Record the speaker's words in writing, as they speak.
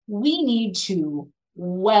we need to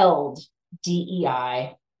weld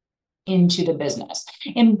DEI into the business,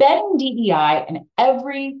 embedding DEI in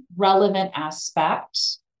every relevant aspect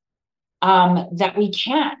that we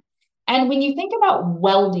can. And when you think about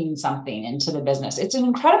welding something into the business, it's an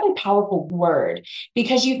incredibly powerful word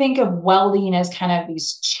because you think of welding as kind of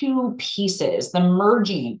these two pieces, the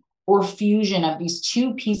merging or fusion of these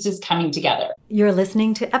two pieces coming together. You're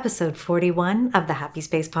listening to episode 41 of the Happy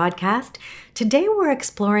Space podcast. Today we're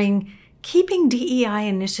exploring keeping DEI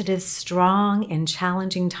initiatives strong in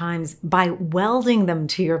challenging times by welding them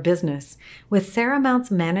to your business with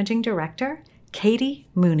Seramount's managing director, Katie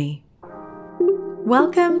Mooney.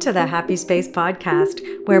 Welcome to the Happy Space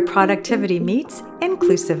podcast, where productivity meets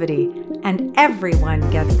inclusivity and everyone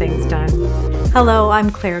gets things done. Hello,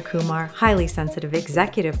 I'm Claire Kumar, highly sensitive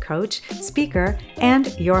executive coach, speaker,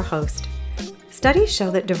 and your host. Studies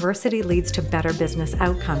show that diversity leads to better business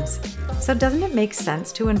outcomes. So doesn't it make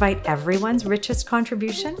sense to invite everyone's richest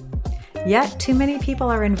contribution? Yet too many people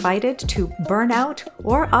are invited to burn out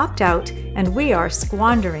or opt out, and we are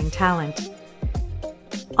squandering talent.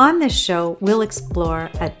 On this show, we'll explore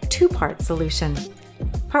a two-part solution.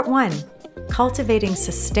 Part 1, cultivating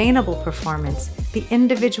sustainable performance, the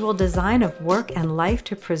individual design of work and life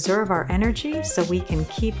to preserve our energy so we can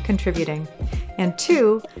keep contributing. And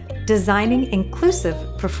 2, designing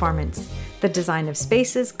inclusive performance, the design of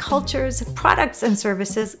spaces, cultures, products, and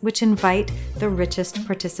services which invite the richest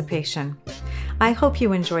participation. I hope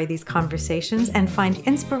you enjoy these conversations and find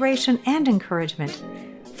inspiration and encouragement,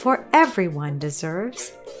 for everyone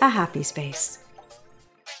deserves a happy space.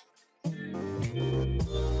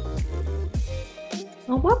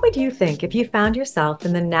 Well, what would you think if you found yourself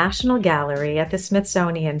in the National Gallery at the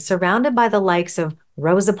Smithsonian, surrounded by the likes of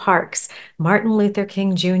Rosa Parks, Martin Luther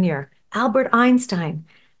King Jr., Albert Einstein,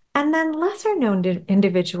 and then lesser-known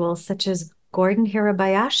individuals such as Gordon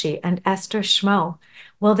Hirabayashi and Esther Schmo?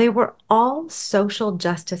 Well, they were all social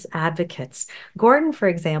justice advocates. Gordon, for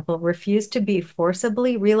example, refused to be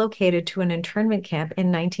forcibly relocated to an internment camp in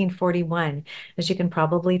 1941. As you can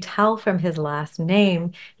probably tell from his last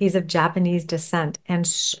name, he's of Japanese descent, and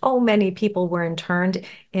so many people were interned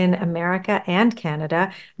in America and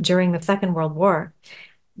Canada during the Second World War.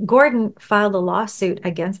 Gordon filed a lawsuit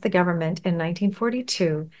against the government in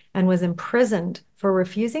 1942 and was imprisoned for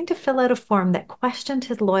refusing to fill out a form that questioned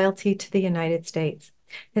his loyalty to the United States.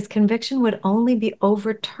 His conviction would only be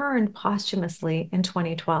overturned posthumously in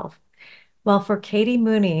 2012. Well, for Katie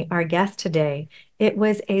Mooney, our guest today, it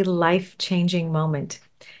was a life-changing moment.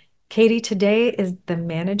 Katie today is the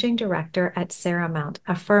managing director at Seramount,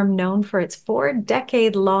 a firm known for its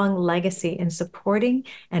 4-decade-long legacy in supporting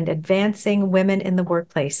and advancing women in the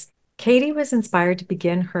workplace. Katie was inspired to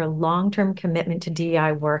begin her long-term commitment to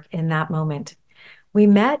DEI work in that moment. We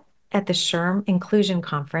met at the SHRM Inclusion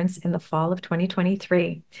Conference in the fall of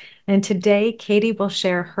 2023. And today, Katie will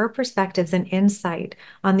share her perspectives and insight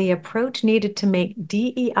on the approach needed to make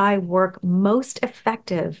DEI work most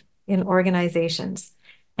effective in organizations,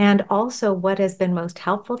 and also what has been most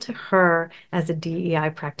helpful to her as a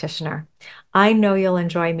DEI practitioner. I know you'll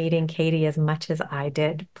enjoy meeting Katie as much as I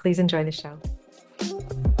did. Please enjoy the show.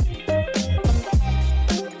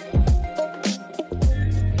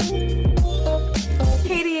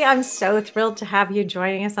 Katie, I'm so thrilled to have you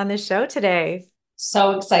joining us on this show today.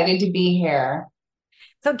 So excited to be here.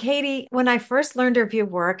 So Katie, when I first learned of your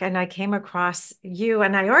work and I came across you,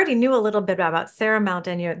 and I already knew a little bit about Seramount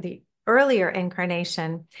and the earlier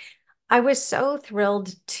incarnation, I was so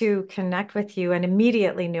thrilled to connect with you and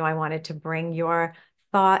immediately knew I wanted to bring your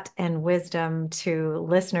thought and wisdom to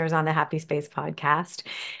listeners on the Happy Space podcast.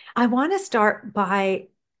 I want to start by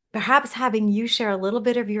perhaps having you share a little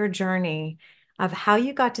bit of your journey of how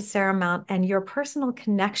you got to Seramount and your personal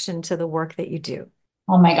connection to the work that you do.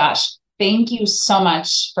 Oh my gosh. Thank you so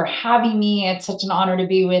much for having me. It's such an honor to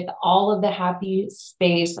be with all of the Happy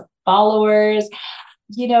Space followers.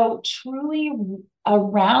 You know, truly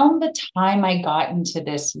around the time I got into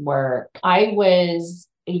this work, I was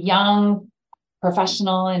a young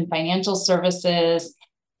professional in financial services,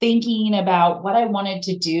 thinking about what I wanted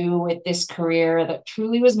to do with this career that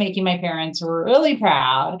truly was making my parents really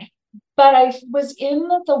proud. But I was in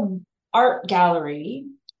the art gallery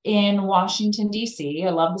in Washington, D.C. I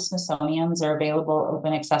love the Smithsonians. They're available,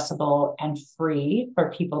 open, accessible, and free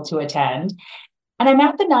for people to attend. And I'm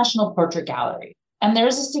at the National Portrait Gallery. And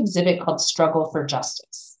there's this exhibit called Struggle for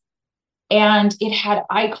Justice. And it had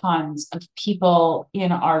icons of people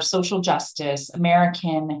in our social justice,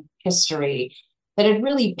 American history that had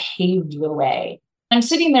really paved the way. I'm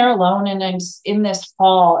sitting there alone and I'm in this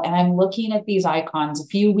hall and I'm looking at these icons. A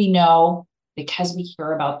few we know, because we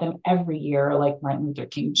hear about them every year, like Martin Luther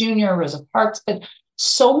King Jr., Rosa Parks, but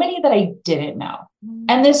so many that I didn't know.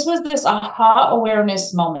 And this was this aha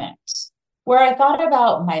awareness moment where I thought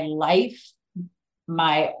about my life,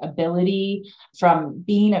 my ability from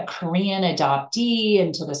being a Korean adoptee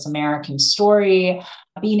into this American story,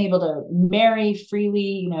 being able to marry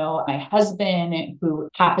freely, my husband who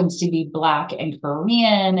happens to be Black and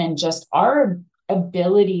Korean, and just our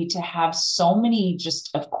ability to have so many, just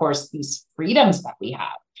of course, these freedoms that we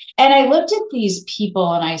have. And I looked at these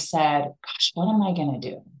people and I said, gosh, what am I going to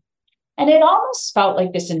do? And it almost felt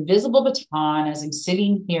like this invisible baton as I'm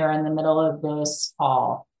sitting here in the middle of this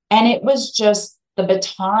hall. And it was just the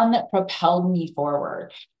baton that propelled me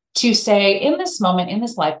forward to say, in this moment, in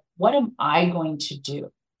this life, what am I going to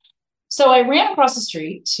do? So I ran across the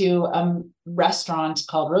street to a restaurant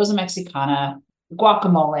called Rosa Mexicana.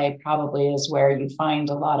 Guacamole probably is where you find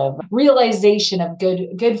a lot of realization of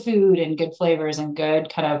good food and good flavors and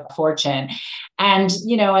good kind of fortune. And,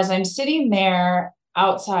 as I'm sitting there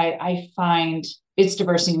outside, I find it's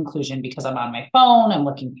diversity and inclusion because I'm on my phone, I'm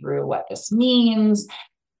looking through what this means.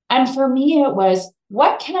 And for me, it was,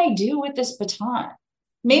 what can I do with this baton?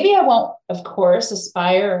 Maybe I won't, of course,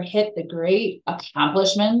 aspire or hit the great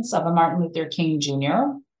accomplishments of a Martin Luther King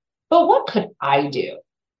Jr., but what could I do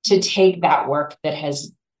to take that work that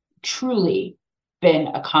has truly been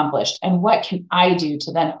accomplished? And what can I do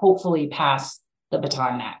to then hopefully pass the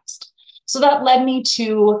baton next? So that led me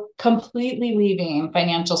to completely leaving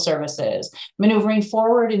financial services, maneuvering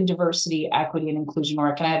forward in diversity, equity, and inclusion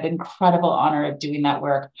work. And I had the incredible honor of doing that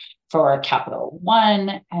work for Capital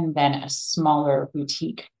One and then a smaller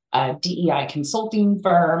boutique DEI consulting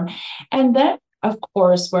firm. And then, of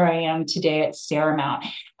course, where I am today at Seramount.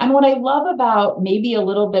 And what I love about maybe a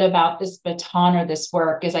little bit about this baton or this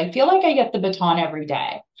work is I feel like I get the baton every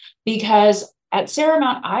day, because at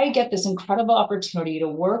Seramount, I get this incredible opportunity to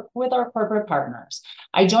work with our corporate partners.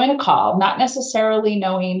 I join a call, not necessarily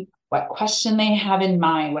knowing what question they have in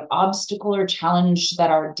mind, what obstacle or challenge that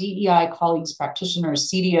our DEI colleagues, practitioners,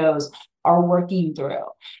 CDOs are working through.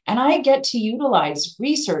 And I get to utilize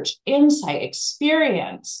research, insight,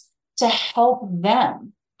 experience to help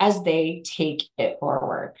them as they take it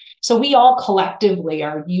forward. So we all collectively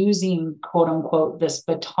are using, quote unquote, this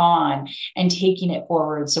baton and taking it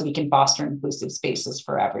forward so we can foster inclusive spaces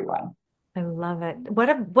for everyone. I love it. What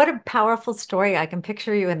a powerful story. I can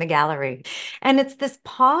picture you in the gallery. And it's this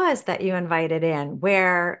pause that you invited in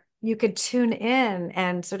where you could tune in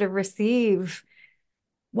and sort of receive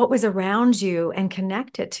what was around you and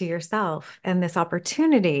connect it to yourself and this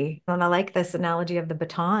opportunity. And I like this analogy of the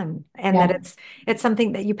baton and that it's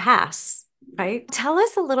something that you pass, right? Tell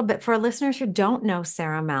us a little bit for our listeners who don't know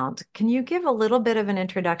Seramount. Can you give a little bit of an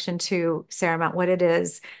introduction to Seramount, what it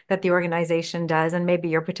is that the organization does, and maybe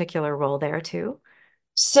your particular role there too?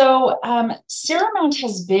 So Seramount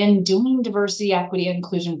has been doing diversity, equity, and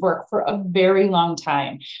inclusion work for a very long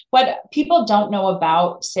time. What people don't know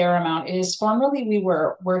about Seramount is formerly we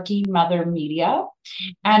were Working Mother Media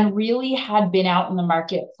and really had been out in the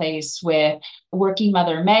marketplace with Working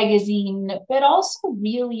Mother magazine, but also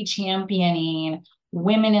really championing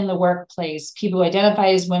women in the workplace, people who identify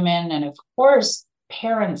as women, and of course,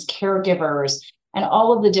 parents, caregivers, and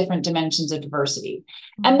all of the different dimensions of diversity.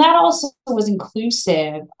 And that also was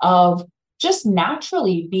inclusive of just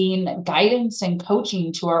naturally being guidance and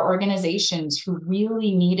coaching to our organizations who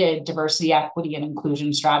really needed diversity, equity, and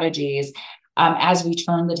inclusion strategies as we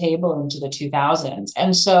turned the table into the 2000s.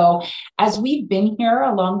 And so as we've been here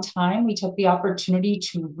a long time, we took the opportunity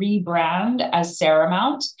to rebrand as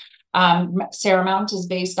Seramount. Seramount is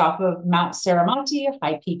based off of Mount Saramati, a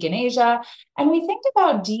high peak in Asia. And we think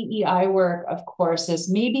about DEI work, of course, as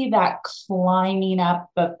maybe that climbing up,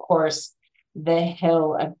 of course, the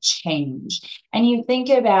hill of change. And you think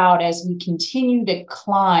about as we continue to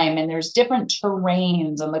climb and there's different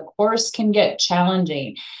terrains and the course can get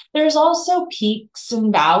challenging. There's also peaks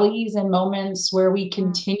and valleys and moments where we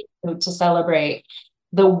continue to celebrate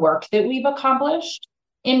the work that we've accomplished,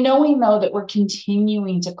 in knowing, though, that we're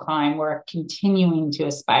continuing to climb, we're continuing to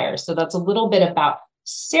aspire. So that's a little bit about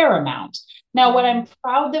Seramount. Now, what I'm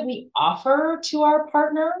proud that we offer to our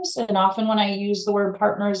partners, and often when I use the word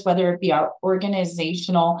partners, whether it be our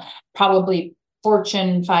organizational, probably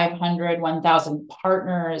Fortune 500, 1,000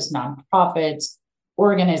 partners, nonprofits,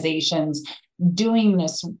 organizations doing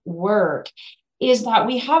this work, is that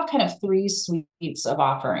we have kind of three suites of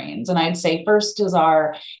offerings. And I'd say first is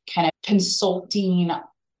our kind of consulting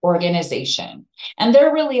organization. And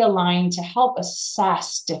they're really aligned to help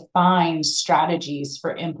assess, define strategies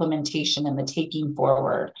for implementation and the taking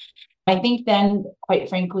forward. I think then, quite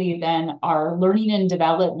frankly, then our learning and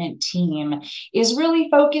development team is really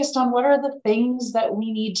focused on what are the things that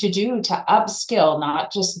we need to do to upskill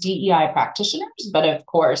not just DEI practitioners, but of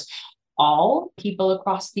course, all people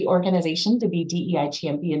across the organization to be DEI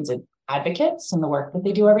champions and advocates in the work that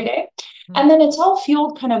they do every day. And then it's all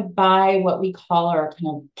fueled kind of by what we call our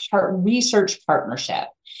kind of research partnership,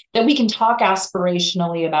 that we can talk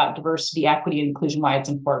aspirationally about diversity, equity, and inclusion, why it's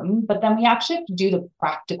important, but then we actually have to do the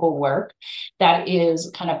practical work that is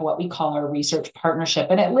kind of what we call our research partnership.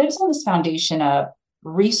 And it lives on this foundation of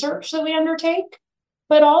research that we undertake,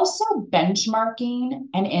 but also benchmarking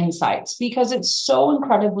and insights, because it's so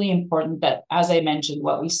incredibly important that, as I mentioned,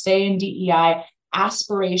 what we say in DEI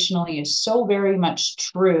aspirationally is so very much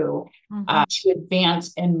true to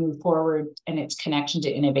advance and move forward in its connection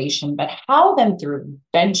to innovation, but how then through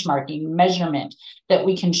benchmarking, measurement, that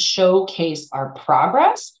we can showcase our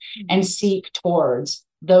progress and seek towards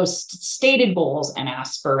those stated goals and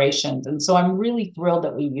aspirations. And so I'm really thrilled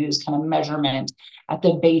that we use kind of measurement at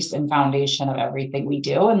the base and foundation of everything we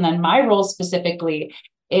do. And then my role specifically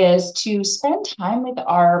is to spend time with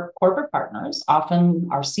our corporate partners, often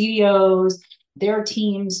our CEOs, their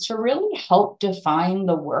teams, to really help define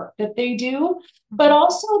the work that they do, but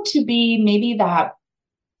also to be maybe that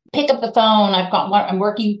pick up the phone. I'm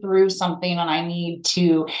working through something and I need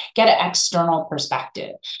to get an external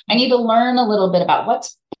perspective. I need to learn a little bit about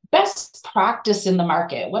what's best practice in the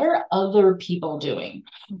market. What are other people doing?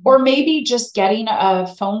 Or maybe just getting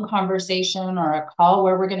a phone conversation or a call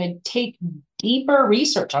where we're going to take deeper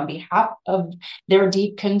research on behalf of their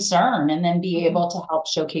deep concern and then be able to help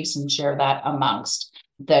showcase and share that amongst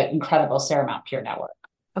the incredible Seramount peer network.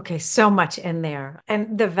 Okay, so much in there.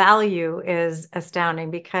 And the value is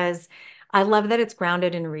astounding because I love that it's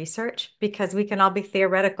grounded in research, because we can all be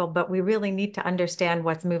theoretical, but we really need to understand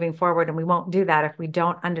what's moving forward. And we won't do that if we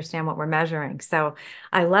don't understand what we're measuring. So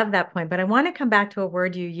I love that point. But I want to come back to a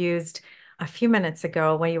word you used a few minutes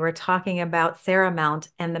ago when you were talking about Seramount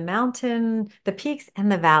and the mountain, the peaks and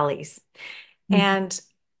the valleys. And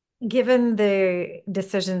given the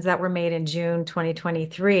decisions that were made in June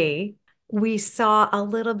 2023, we saw a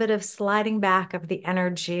little bit of sliding back of the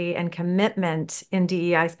energy and commitment in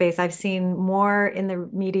DEI space. I've seen more in the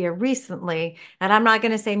media recently, and I'm not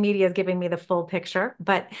going to say media is giving me the full picture,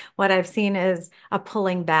 but what I've seen is a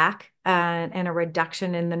pulling back and a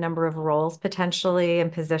reduction in the number of roles potentially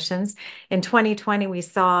and positions. In 2020, we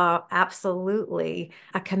saw absolutely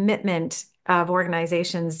a commitment of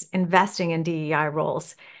organizations investing in DEI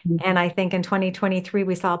roles. And I think in 2023,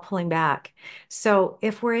 we saw pulling back. So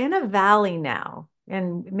if we're in a valley now,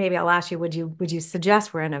 and maybe I'll ask you, would you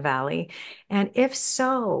suggest we're in a valley? And if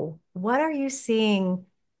so, what are you seeing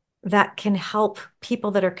that can help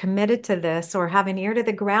people that are committed to this or have an ear to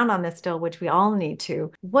the ground on this still, which we all need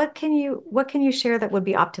to? What can you share that would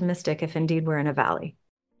be optimistic if indeed we're in a valley?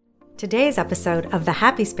 Today's episode of the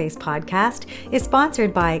Happy Space podcast is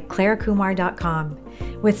sponsored by ClaireKumar.com.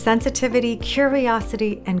 With sensitivity,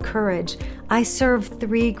 curiosity, and courage, I serve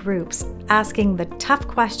 3 groups asking the tough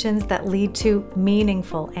questions that lead to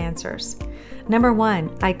meaningful answers. Number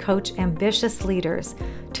 1, I coach ambitious leaders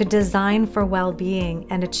to design for well-being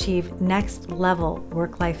and achieve next-level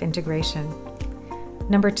work-life integration.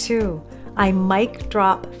 Number 2, I mic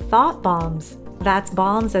drop thought bombs. That's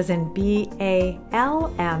bombs as in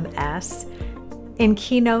BALMS, in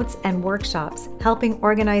keynotes and workshops, helping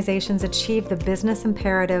organizations achieve the business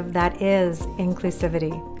imperative that is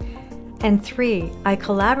inclusivity. And 3, I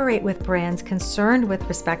collaborate with brands concerned with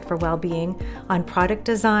respect for well-being on product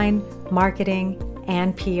design, marketing,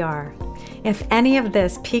 and PR. If any of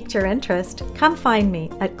this piqued your interest, come find me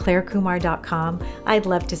at ClaireKumar.com. I'd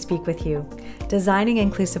love to speak with you. Designing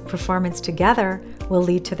inclusive performance together will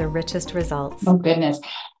lead to the richest results. Oh, goodness.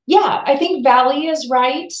 Yeah, I think Valley is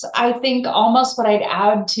right. I think almost what I'd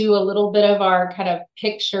add to a little bit of our kind of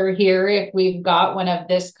picture here, if we've got one of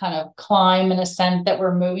this kind of climb and ascent that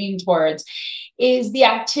we're moving towards, is the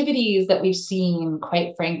activities that we've seen,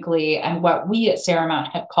 quite frankly, and what we at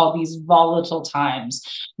Seramount have called these volatile times,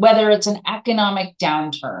 whether it's an economic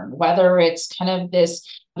downturn, whether it's kind of this,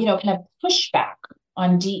 kind of pushback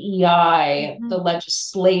on DEI, the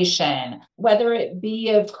legislation, whether it be,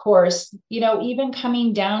 of course, even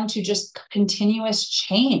coming down to just continuous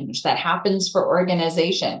change that happens for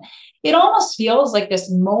organization. It almost feels like this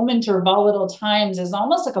moment or volatile times is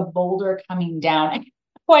almost like a boulder coming down,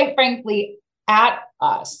 quite frankly, at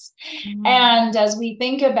us. And as we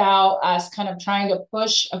think about us kind of trying to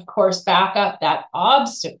push, of course, back up that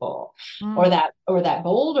obstacle or that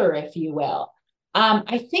boulder, if you will,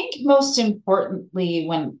 I think most importantly,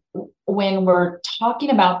 when we're talking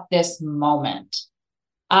about this moment,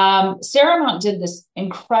 Seramount did this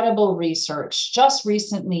incredible research just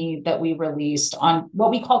recently that we released on what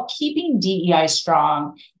we call keeping DEI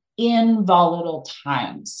strong in volatile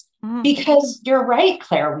times. Because you're right,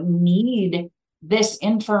 Claire, we need this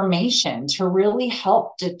information to really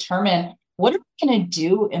help determine what are we going to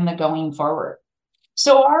do in the going forward.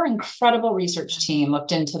 So our incredible research team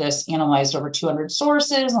looked into this, analyzed over 200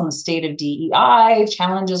 sources on the state of DEI,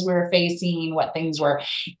 challenges we were facing, what things were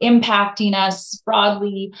impacting us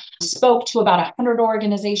broadly, spoke to about 100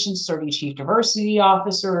 organizations, 30 chief diversity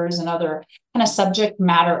officers, and other kind of subject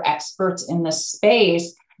matter experts in the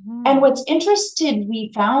space. And what's interesting,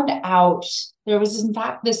 we found out there was, in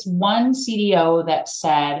fact, this one CDO that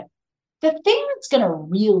said, the thing that's going to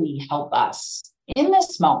really help us in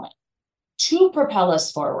this moment to propel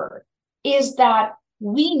us forward is that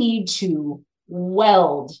we need to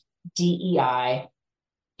weld DEI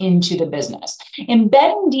into the business,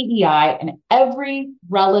 embedding DEI in every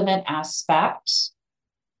relevant aspect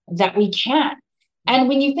that we can. And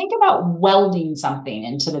when you think about welding something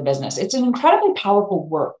into the business, it's an incredibly powerful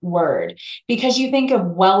word because you think of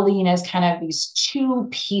welding as kind of these two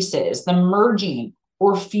pieces, the merging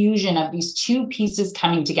or fusion of these two pieces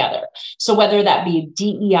coming together. So whether that be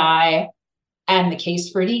DEI and the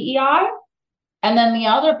case for DEI, and then the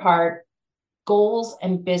other part, goals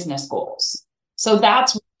and business goals. So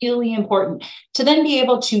that's really important to then be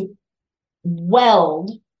able to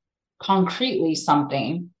weld concretely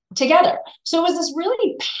something together. So it was this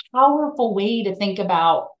really powerful way to think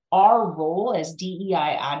about our role as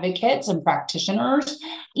DEI advocates and practitioners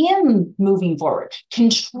in moving forward,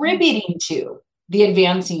 contributing to the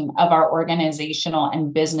advancing of our organizational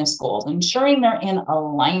and business goals, ensuring they're in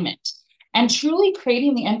alignment, and truly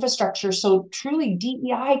creating the infrastructure so truly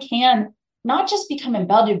DEI can not just become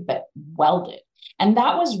embedded, but welded. And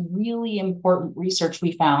that was really important research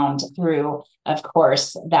we found through, of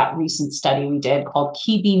course, that recent study we did called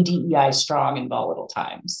Keeping DEI Strong in Volatile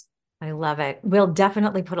Times. I love it. We'll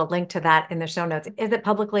definitely put a link to that in the show notes. Is it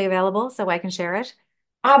publicly available so I can share it?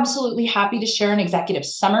 Absolutely happy to share an executive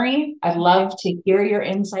summary. I'd love to hear your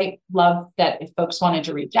insight. Love that if folks wanted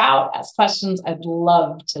to reach out, ask questions, I'd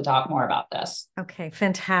love to talk more about this. Okay,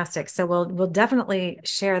 fantastic. So we'll definitely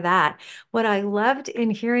share that. What I loved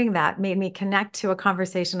in hearing that made me connect to a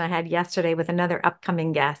conversation I had yesterday with another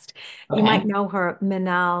upcoming guest. Okay. You might know her,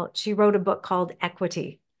 Minal. She wrote a book called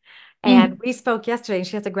Equity. And we spoke yesterday.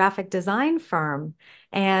 She has a graphic design firm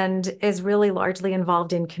and is really largely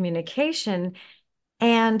involved in communication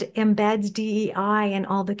and embeds DEI in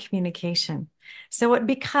all the communication. So it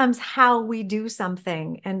becomes how we do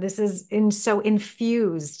something. And this is so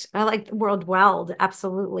infused. I like the word weld.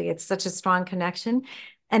 Absolutely. It's such a strong connection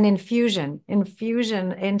and infusion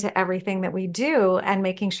into everything that we do and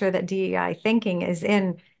making sure that DEI thinking is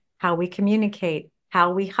in how we communicate,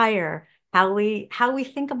 how we hire, how we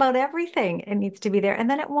think about everything. It needs to be there. And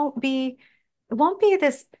then it won't be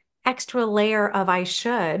this extra layer of I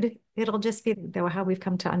should. It'll just be how we've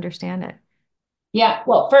come to understand it. Yeah.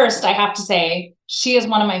 Well, first, I have to say, she is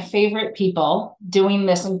one of my favorite people doing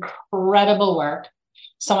this incredible work.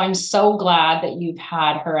 So I'm so glad that you've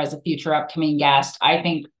had her as a future upcoming guest. I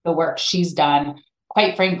think the work she's done,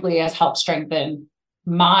 quite frankly, has helped strengthen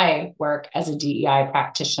my work as a DEI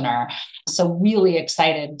practitioner. So really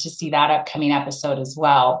excited to see that upcoming episode as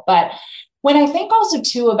well. But when I think also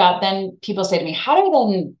too about then people say to me, how do you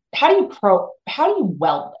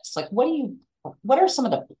weld this? Like, what are some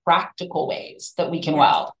of the practical ways that we can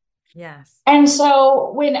weld? Yes. And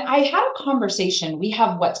so when I had a conversation, we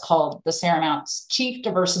have what's called the Seramount's Chief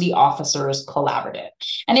Diversity Officers Collaborative.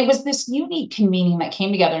 And it was this unique convening that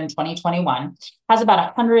came together in 2021, has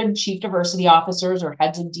about 100 chief diversity officers or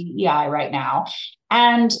heads of DEI right now.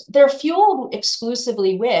 And they're fueled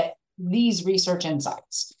exclusively with these research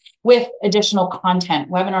insights, with additional content,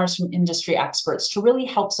 webinars from industry experts to really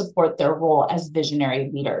help support their role as visionary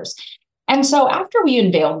leaders. And so after we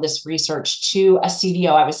unveiled this research to a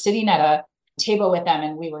CDO, I was sitting at a table with them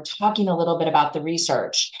and we were talking a little bit about the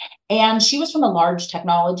research. And she was from a large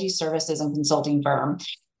technology services and consulting firm.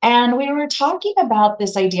 And we were talking about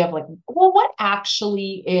this idea of like, well, what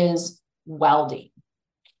actually is welding?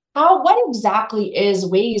 What exactly is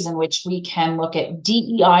ways in which we can look at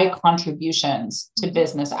DEI contributions to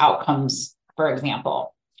business outcomes, for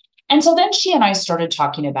example? And so then she and I started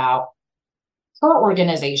talking about her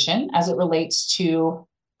organization as it relates to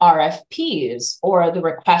RFPs or the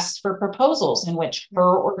requests for proposals in which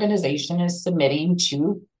her organization is submitting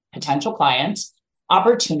to potential clients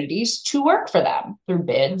opportunities to work for them through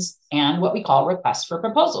bids and what we call requests for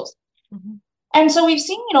proposals. And so we've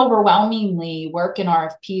seen overwhelmingly work in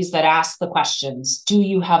RFPs that ask the questions, do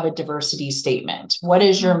you have a diversity statement? What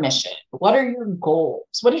is your mission? What are your goals?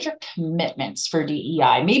 What is your commitments for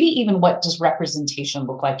DEI? Maybe even what does representation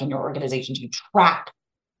look like in your organization to track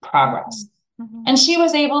progress? Mm-hmm. And she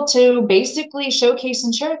was able to basically showcase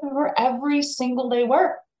and share through her every single day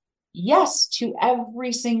work. Yes, to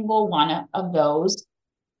every single one of those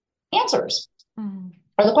answers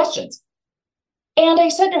or the questions. And I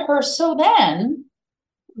said to her, so then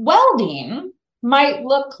welding might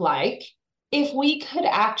look like if we could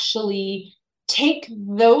actually take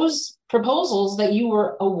those proposals that you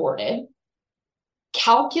were awarded,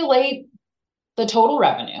 calculate the total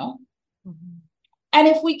revenue, and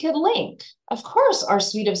if we could link, of course, our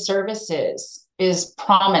suite of services is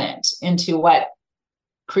prominent into what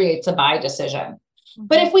creates a buy decision.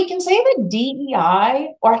 But if we can say that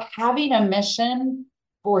DEI or having a mission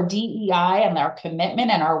for DEI and our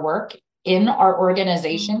commitment and our work in our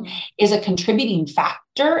organization is a contributing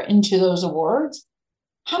factor into those awards,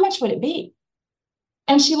 how much would it be?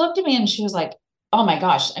 And she looked at me and she was like, oh my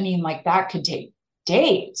gosh, I mean, like that could take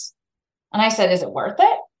days. And I said, is it worth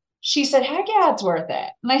it? She said, heck yeah, it's worth it.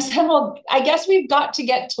 And I said, well, I guess we've got to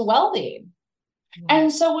get to welding.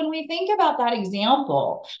 And so when we think about that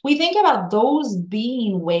example, we think about those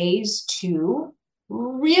being ways to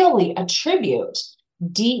really attribute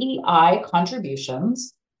DEI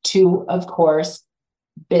contributions to, of course,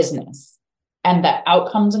 business and the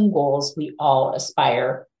outcomes and goals we all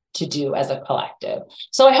aspire to do as a collective.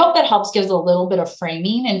 So I hope that helps gives a little bit of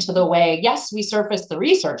framing into the way, yes, we surface the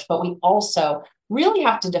research, but we also really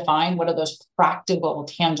have to define what are those practical,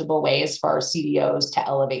 tangible ways for our CDOs to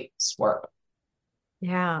elevate this work.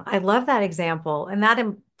 Yeah, I love that example. And that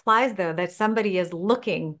implies, though, that somebody is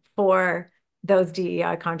looking for those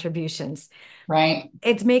DEI contributions. Right.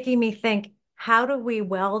 It's making me think, how do we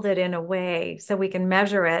weld it in a way so we can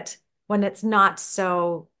measure it when it's not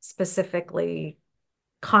so specifically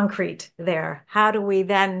concrete there? How do we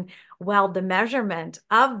then weld the measurement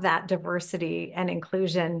of that diversity and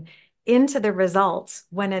inclusion into the results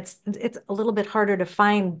when it's a little bit harder to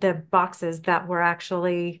find the boxes that were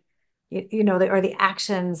actually, or the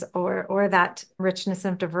actions or that richness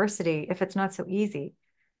of diversity if it's not so easy.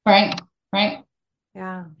 Right.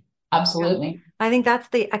 Yeah. Absolutely. Yeah. I think that's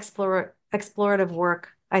the explorative work,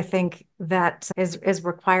 I think, that is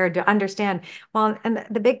required to understand. Well, and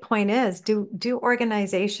the big point is, do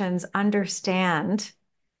organizations understand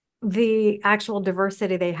the actual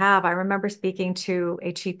diversity they have? I remember speaking to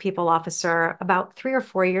a chief people officer about 3 or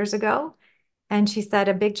 4 years ago, and she said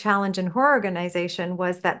a big challenge in her organization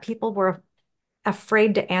was that people were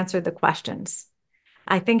afraid to answer the questions.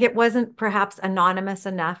 I think it wasn't perhaps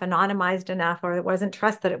anonymized enough, or it wasn't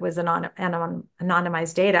trust that it was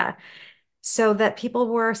anonymized data, so that people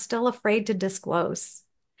were still afraid to disclose.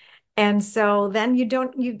 And so then is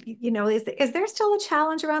there still a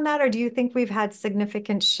challenge around that, or do you think we've had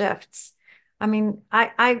significant shifts? I mean,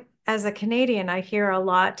 I as a Canadian, I hear a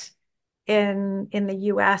lot in the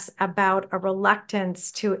US about a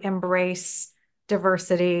reluctance to embrace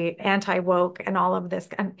diversity, anti-woke, and all of this.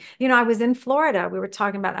 And, I was in Florida. We were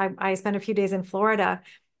talking about, I spent a few days in Florida,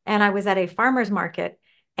 and I was at a farmer's market,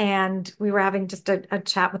 and we were having just a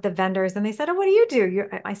chat with the vendors, and they said, oh, what do you do?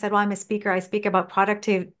 I said, well, I'm a speaker. I speak about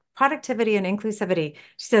productivity and inclusivity.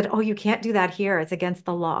 She said, oh, you can't do that here. It's against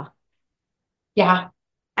the law. Yeah.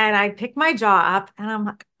 And I picked my jaw up and I'm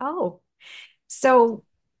like, oh, so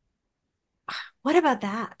what about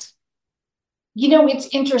that? It's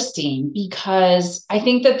interesting because I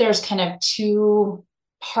think that there's kind of two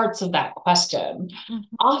parts of that question.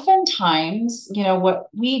 Oftentimes, what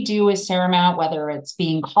we do as Seramount, whether it's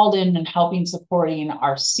being called in and helping supporting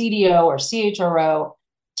our CDO or CHRO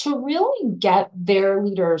to really get their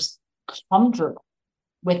leaders comfortable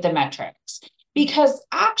with the metrics, because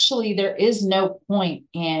actually there is no point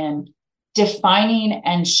in defining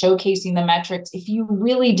and showcasing the metrics if you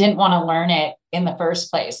really didn't want to learn it in the first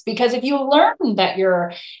place. Because if you learn that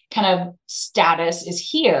your kind of status is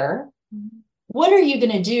here, what are you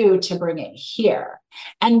going to do to bring it here?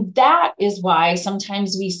 And that is why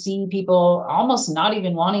sometimes we see people almost not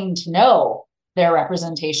even wanting to know their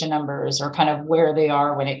representation numbers or kind of where they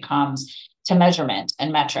are when it comes to measurement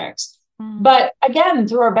and metrics. But again,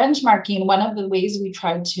 through our benchmarking, one of the ways we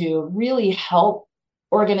tried to really help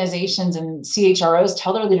organizations and CHROs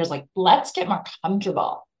tell their leaders, like, let's get more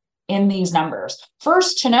comfortable in these numbers.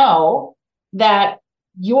 First, to know that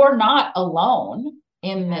you're not alone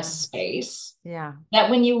in this space. Yeah. That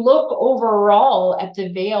when you look overall at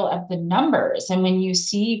the veil of the numbers, and when you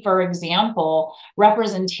see, for example,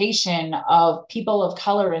 representation of people of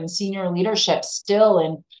color in senior leadership still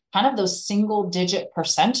in kind of those single digit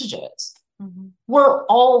percentages, we're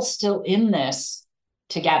all still in this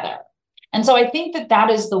together. And so I think that that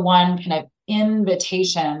is the one kind of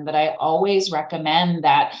invitation that I always recommend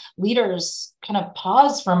that leaders kind of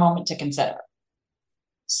pause for a moment to consider.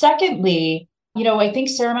 Secondly, I think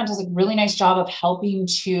Seramount does a really nice job of helping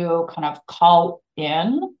to kind of call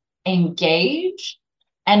in, engage,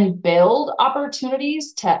 and build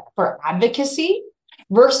opportunities for advocacy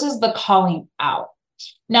versus the calling out.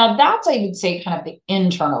 Now, that's, I would say, kind of the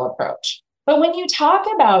internal approach. But when you talk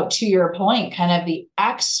about, to your point, kind of the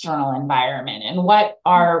external environment and what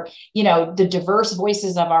are, the diverse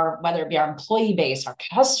voices of whether it be our employee base, our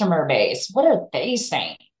customer base, what are they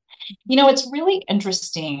saying? It's really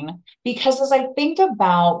interesting because as I think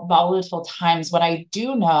about volatile times, what I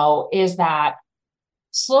do know is that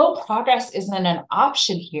slow progress isn't an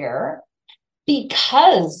option here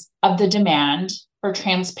because of the demand for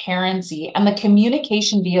transparency and the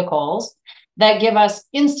communication vehicles that give us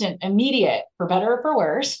instant, immediate, for better or for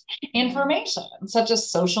worse, information, such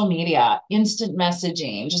as social media, instant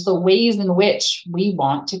messaging, just the ways in which we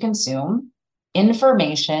want to consume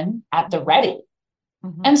information at the ready.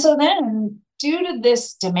 And so then, due to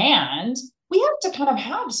this demand, we have to kind of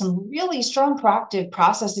have some really strong proactive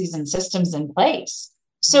processes and systems in place.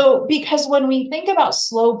 So, because when we think about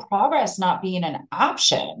slow progress not being an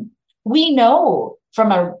option, we know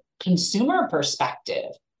from a consumer perspective,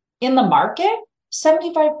 in the market,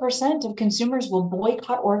 75% of consumers will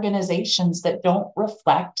boycott organizations that don't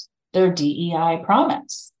reflect their DEI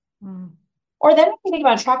promise. Or then if we think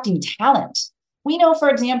about attracting talent, we know, for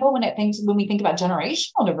example, when we think about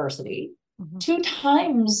generational diversity, 2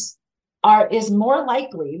 times is more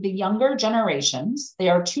likely the younger generations, they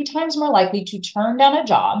are 2 times more likely to turn down a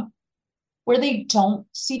job where they don't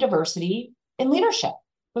see diversity in leadership,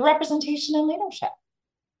 the representation in leadership.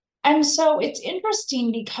 And so it's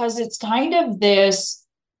interesting because it's kind of this,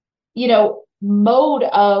 mode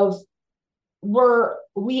of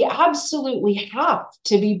we absolutely have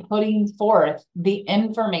to be putting forth the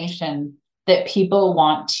information that people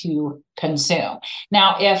want to consume.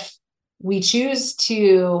 Now, if we choose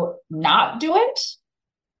to not do it,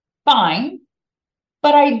 fine.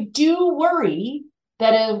 But I do worry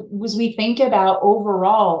that as we think about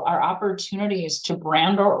overall our opportunities to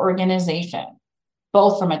brand our organization,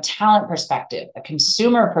 both from a talent perspective, a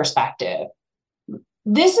consumer perspective,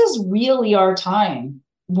 this is really our time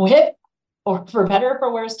with, or for better or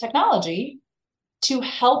for worse, technology to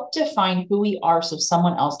help define who we are so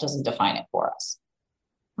someone else doesn't define it for us.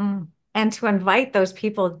 And to invite those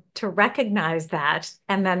people to recognize that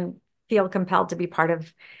and then feel compelled to be part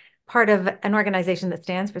of an organization that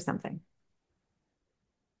stands for something.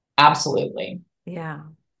 Absolutely. Yeah.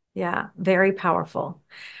 Yeah. Very powerful.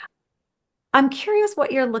 I'm curious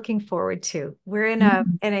what you're looking forward to. We're in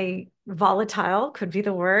a volatile, could be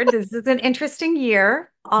the word. This is an interesting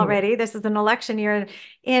year already. This is an election year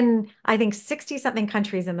in, I think, 60 something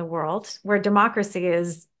countries in the world where democracy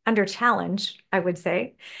is under challenge, I would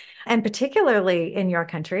say, and particularly in your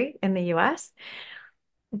country, in the US.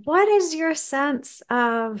 What is your sense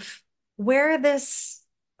of where this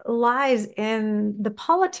lies in the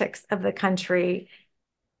politics of the country?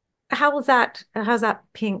 How does that have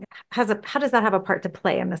a part to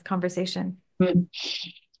play in this conversation?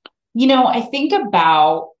 I think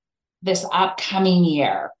about this upcoming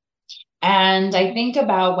year, and I think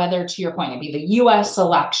about whether, to your point, it'd be the US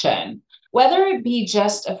election, whether it be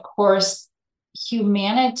just, of course,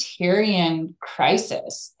 humanitarian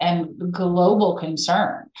crisis and global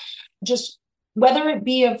concern, just whether it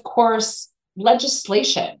be, of course,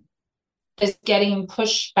 legislation is getting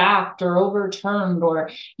pushed back or overturned, or,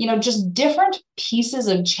 just different pieces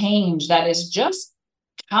of change that is just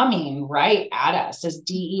coming right at us as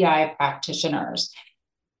DEI practitioners.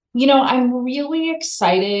 I'm really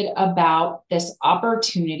excited about this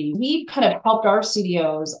opportunity. We've kind of helped our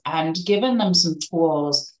CDOs and given them some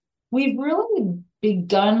tools. We've really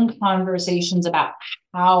begun conversations about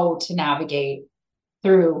how to navigate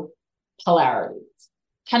through polarities,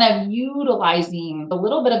 kind of utilizing a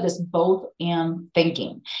little bit of this both and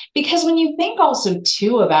thinking. Because when you think also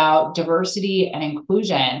too about diversity and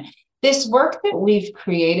inclusion, this work that we've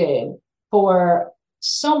created for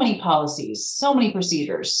so many policies, so many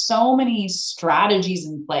procedures, so many strategies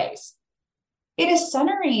in place, it is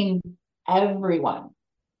centering everyone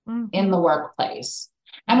in the workplace.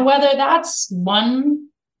 And whether that's one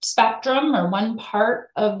spectrum or one part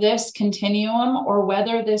of this continuum, or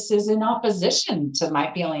whether this is in opposition to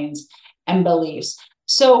my feelings and beliefs.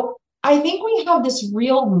 So I think we have this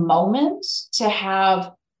real moment to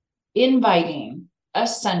have inviting,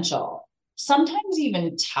 essential, sometimes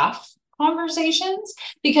even tough conversations,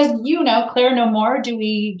 because, Claire, no more do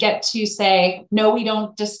we get to say, no, we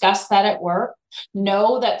don't discuss that at work.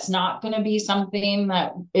 No, that's not going to be something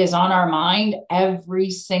that is on our mind every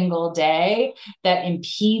single day that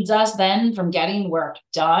impedes us then from getting work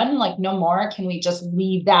done. Like, no more. Can we just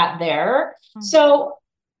leave that there? Mm-hmm. So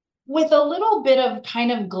with a little bit of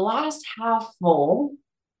kind of glass half full,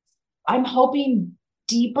 I'm hoping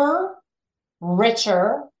deeper,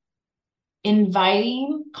 richer,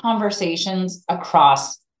 inviting conversations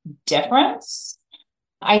across difference.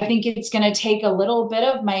 I think it's going to take a little bit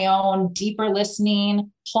of my own deeper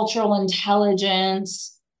listening, cultural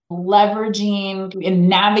intelligence, leveraging and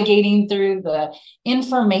navigating through the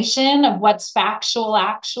information of what's factual,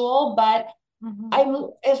 actual. But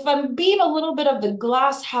if I'm being a little bit of the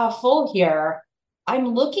glass half full here,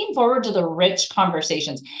 I'm looking forward to the rich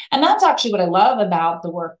conversations. And that's actually what I love about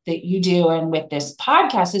the work that you do and with this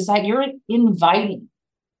podcast, is that you're inviting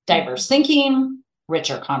diverse thinking,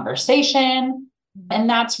 richer conversation, and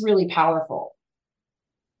that's really powerful.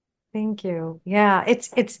 Thank you. Yeah,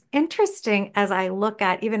 it's interesting as I look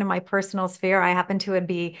at, even in my personal sphere, I happen to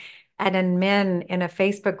be an admin in a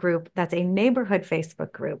Facebook group that's a neighborhood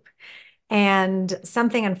Facebook group. And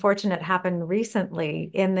something unfortunate happened recently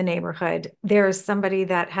in the neighborhood. There's somebody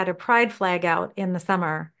that had a pride flag out in the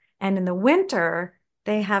summer, and in the winter,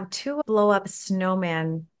 they have two blow-up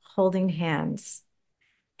snowmen holding hands.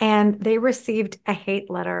 And they received a hate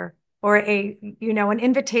letter, or an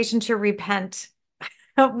invitation to repent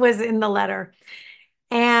was in the letter.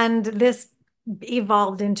 And this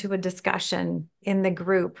evolved into a discussion in the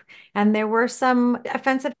group. And there were some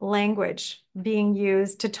offensive language being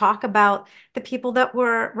used to talk about the people that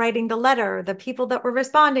were writing the letter, the people that were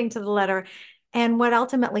responding to the letter. And what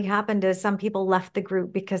ultimately happened is some people left the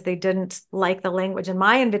group because they didn't like the language. And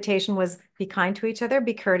my invitation was, be kind to each other,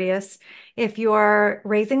 be courteous. If you're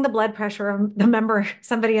raising the blood pressure of the member,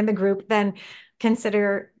 somebody in the group, then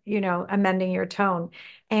consider, amending your tone.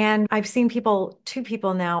 And I've seen two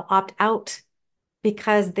people now opt out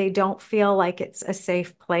because they don't feel like it's a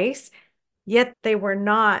safe place, yet they were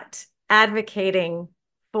not advocating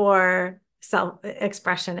for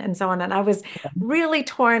self-expression and so on. And I was really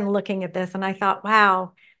torn looking at this, and I thought,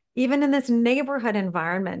 wow, even in this neighborhood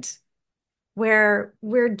environment where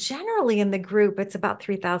we're generally in the group, it's about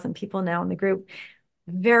 3,000 people now in the group,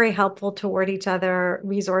 very helpful toward each other,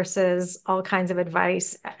 resources, all kinds of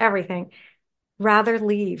advice, everything. Rather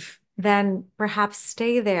leave than perhaps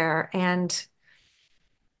stay there and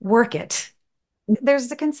work it.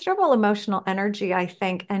 There's a considerable emotional energy, I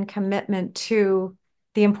think, and commitment to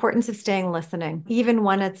the importance of staying listening, even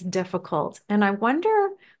when it's difficult. And I wonder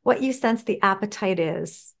what you sense the appetite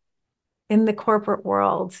is in the corporate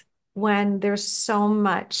world when there's so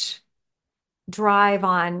much drive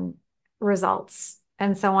on results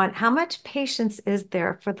and so on. How much patience is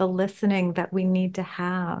there for the listening that we need to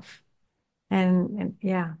have? And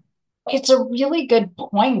yeah. It's a really good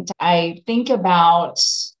point. I think about,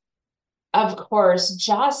 of course,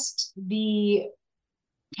 just the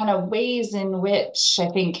kind of ways in which I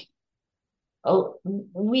think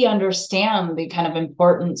we understand the kind of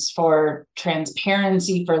importance for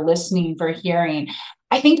transparency, for listening, for hearing.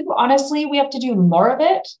 I think, honestly, we have to do more of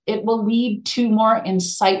it. It will lead to more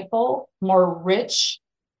insightful, more rich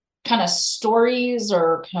kind of stories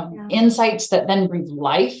or kind of insights that then breathe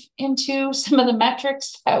life into some of the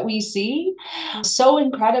metrics that we see. So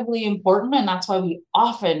incredibly important. And that's why we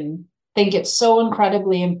often think it's so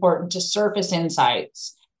incredibly important to surface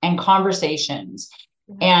insights and conversations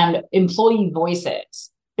and employee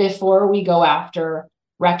voices before we go after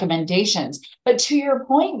recommendations. But to your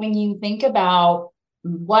point, when you think about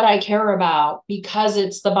what I care about, because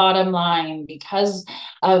it's the bottom line, because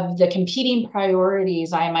of the competing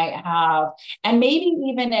priorities I might have, and maybe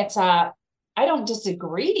even I don't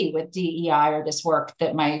disagree with DEI or this work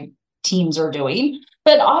that my teams are doing,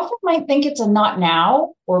 but often might think it's a not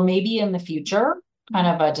now or maybe in the future kind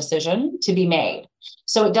of a decision to be made.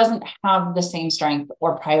 So it doesn't have the same strength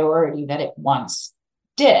or priority that it once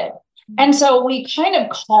did. And so we kind of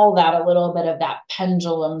call that a little bit of that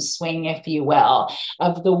pendulum swing, if you will,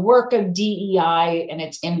 of the work of DEI and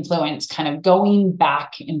its influence kind of going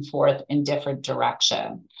back and forth in different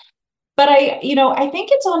direction. But I think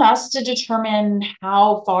it's on us to determine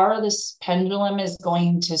how far this pendulum is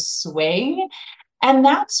going to swing. And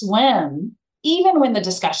that's when, even when the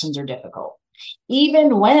discussions are difficult,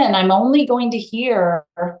 even when I'm only going to hear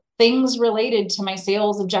things related to my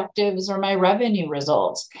sales objectives or my revenue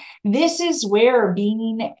results. This is where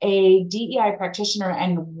being a DEI practitioner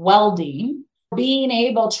and welding, being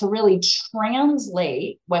able to really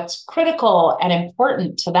translate what's critical and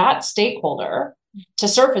important to that stakeholder to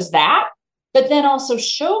surface that, but then also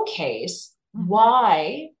showcase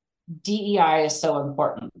why DEI is so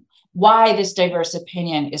important, why this diverse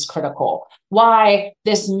opinion is critical, why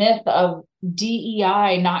this myth of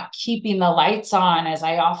DEI not keeping the lights on, as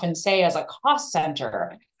I often say, as a cost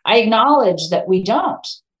center. I acknowledge that we don't,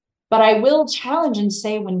 but I will challenge and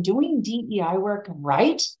say when doing DEI work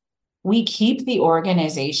right, we keep the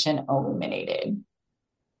organization illuminated.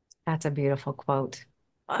 That's a beautiful quote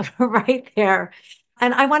right there.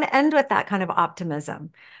 And I want to end with that kind of optimism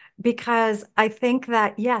because I think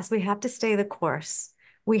that, yes, we have to stay the course.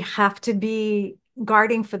 We have to be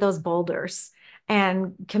guarding for those boulders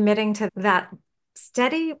and committing to that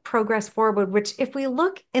steady progress forward, which if we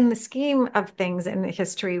look in the scheme of things in the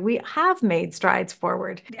history, we have made strides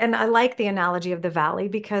forward. And I like the analogy of the valley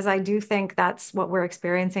because I do think that's what we're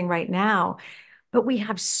experiencing right now. But we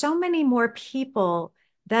have so many more people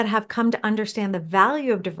that have come to understand the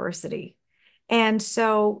value of diversity. And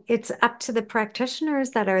so it's up to the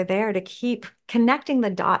practitioners that are there to keep connecting the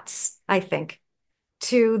dots, I think,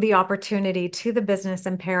 to the opportunity, to the business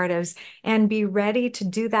imperatives, and be ready to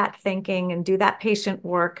do that thinking and do that patient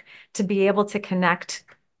work to be able to connect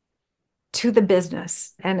to the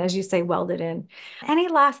business. And as you say, weld it in. Any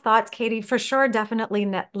last thoughts, Katie? For sure,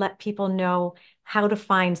 definitely let people know how to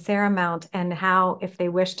find Seramount and how, if they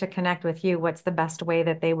wish to connect with you, what's the best way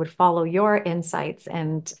that they would follow your insights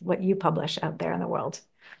and what you publish out there in the world.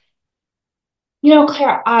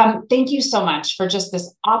 Claire, thank you so much for just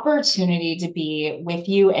this opportunity to be with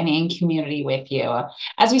you and in community with you.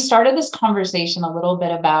 As we started this conversation a little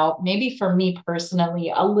bit about, maybe for me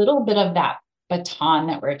personally, a little bit of that baton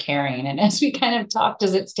that we're carrying. And as we kind of talked,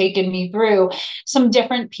 as it's taken me through some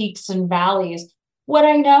different peaks and valleys, what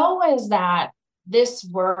I know is that this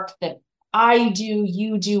work that I do,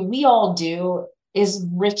 you do, we all do is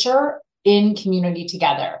richer in community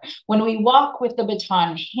together. When we walk with the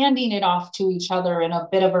baton, handing it off to each other in a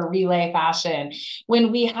bit of a relay fashion,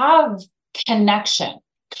 when we have connection,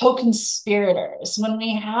 co-conspirators, when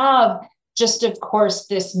we have just, of course,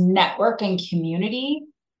 this network and community,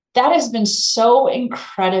 that has been so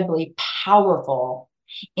incredibly powerful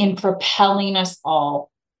in propelling us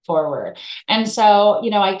all forward. And so,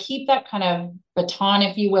 I keep that kind of baton,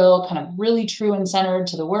 if you will, kind of really true and centered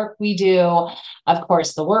to the work we do. Of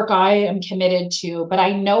course, the work I am committed to, but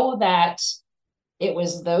I know that it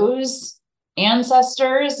was those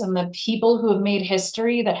ancestors and the people who have made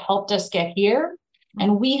history that helped us get here.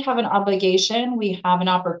 And we have an obligation, we have an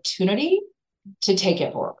opportunity to take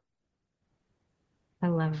it forward. I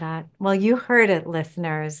love that. Well, you heard it,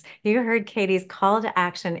 listeners. You heard Katie's call to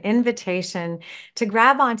action, invitation to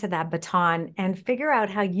grab onto that baton and figure out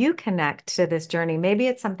how you connect to this journey. Maybe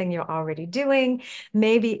it's something you're already doing.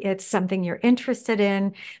 Maybe it's something you're interested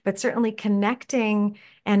in, but certainly connecting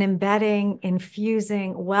and embedding,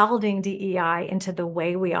 infusing, welding DEI into the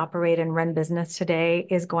way we operate and run business today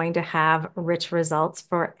is going to have rich results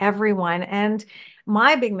for everyone. And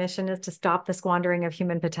my big mission is to stop the squandering of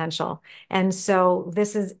human potential. And so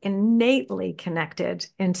this is innately connected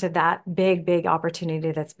into that big, big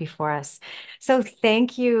opportunity that's before us. So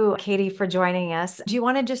thank you, Katie, for joining us. Do you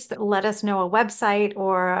want to just let us know a website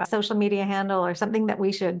or a social media handle or something that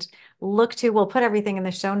we should look to? We'll put everything in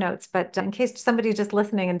the show notes, but in case somebody's just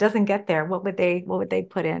listening and doesn't get there, what would they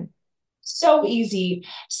put in? So easy.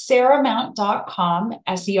 Seramount.com,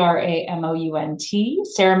 Seramount,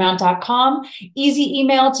 Seramount.com. Easy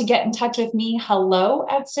email to get in touch with me,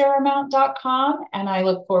 hello@Seramount.com. And I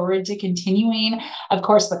look forward to continuing, of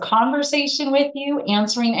course, the conversation with you,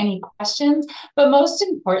 answering any questions, but most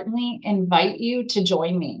importantly, invite you to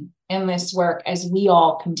join me in this work as we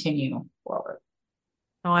all continue forward.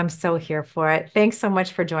 Oh, I'm so here for it. Thanks so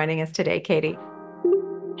much for joining us today, Katie.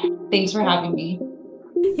 Thanks for having me.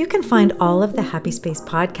 You can find all of the Happy Space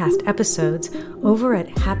podcast episodes over at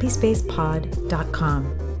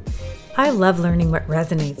happyspacepod.com. I love learning what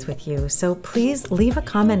resonates with you, so please leave a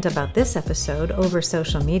comment about this episode over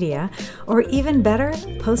social media, or even better,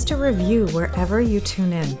 post a review wherever you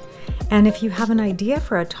tune in. And if you have an idea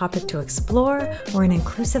for a topic to explore or an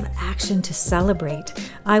inclusive action to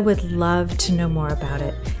celebrate, I would love to know more about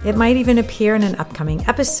it. It might even appear in an upcoming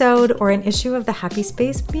episode or an issue of the Happy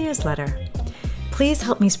Space newsletter. Please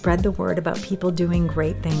help me spread the word about people doing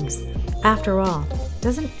great things. After all,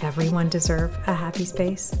 doesn't everyone deserve a happy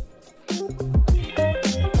space?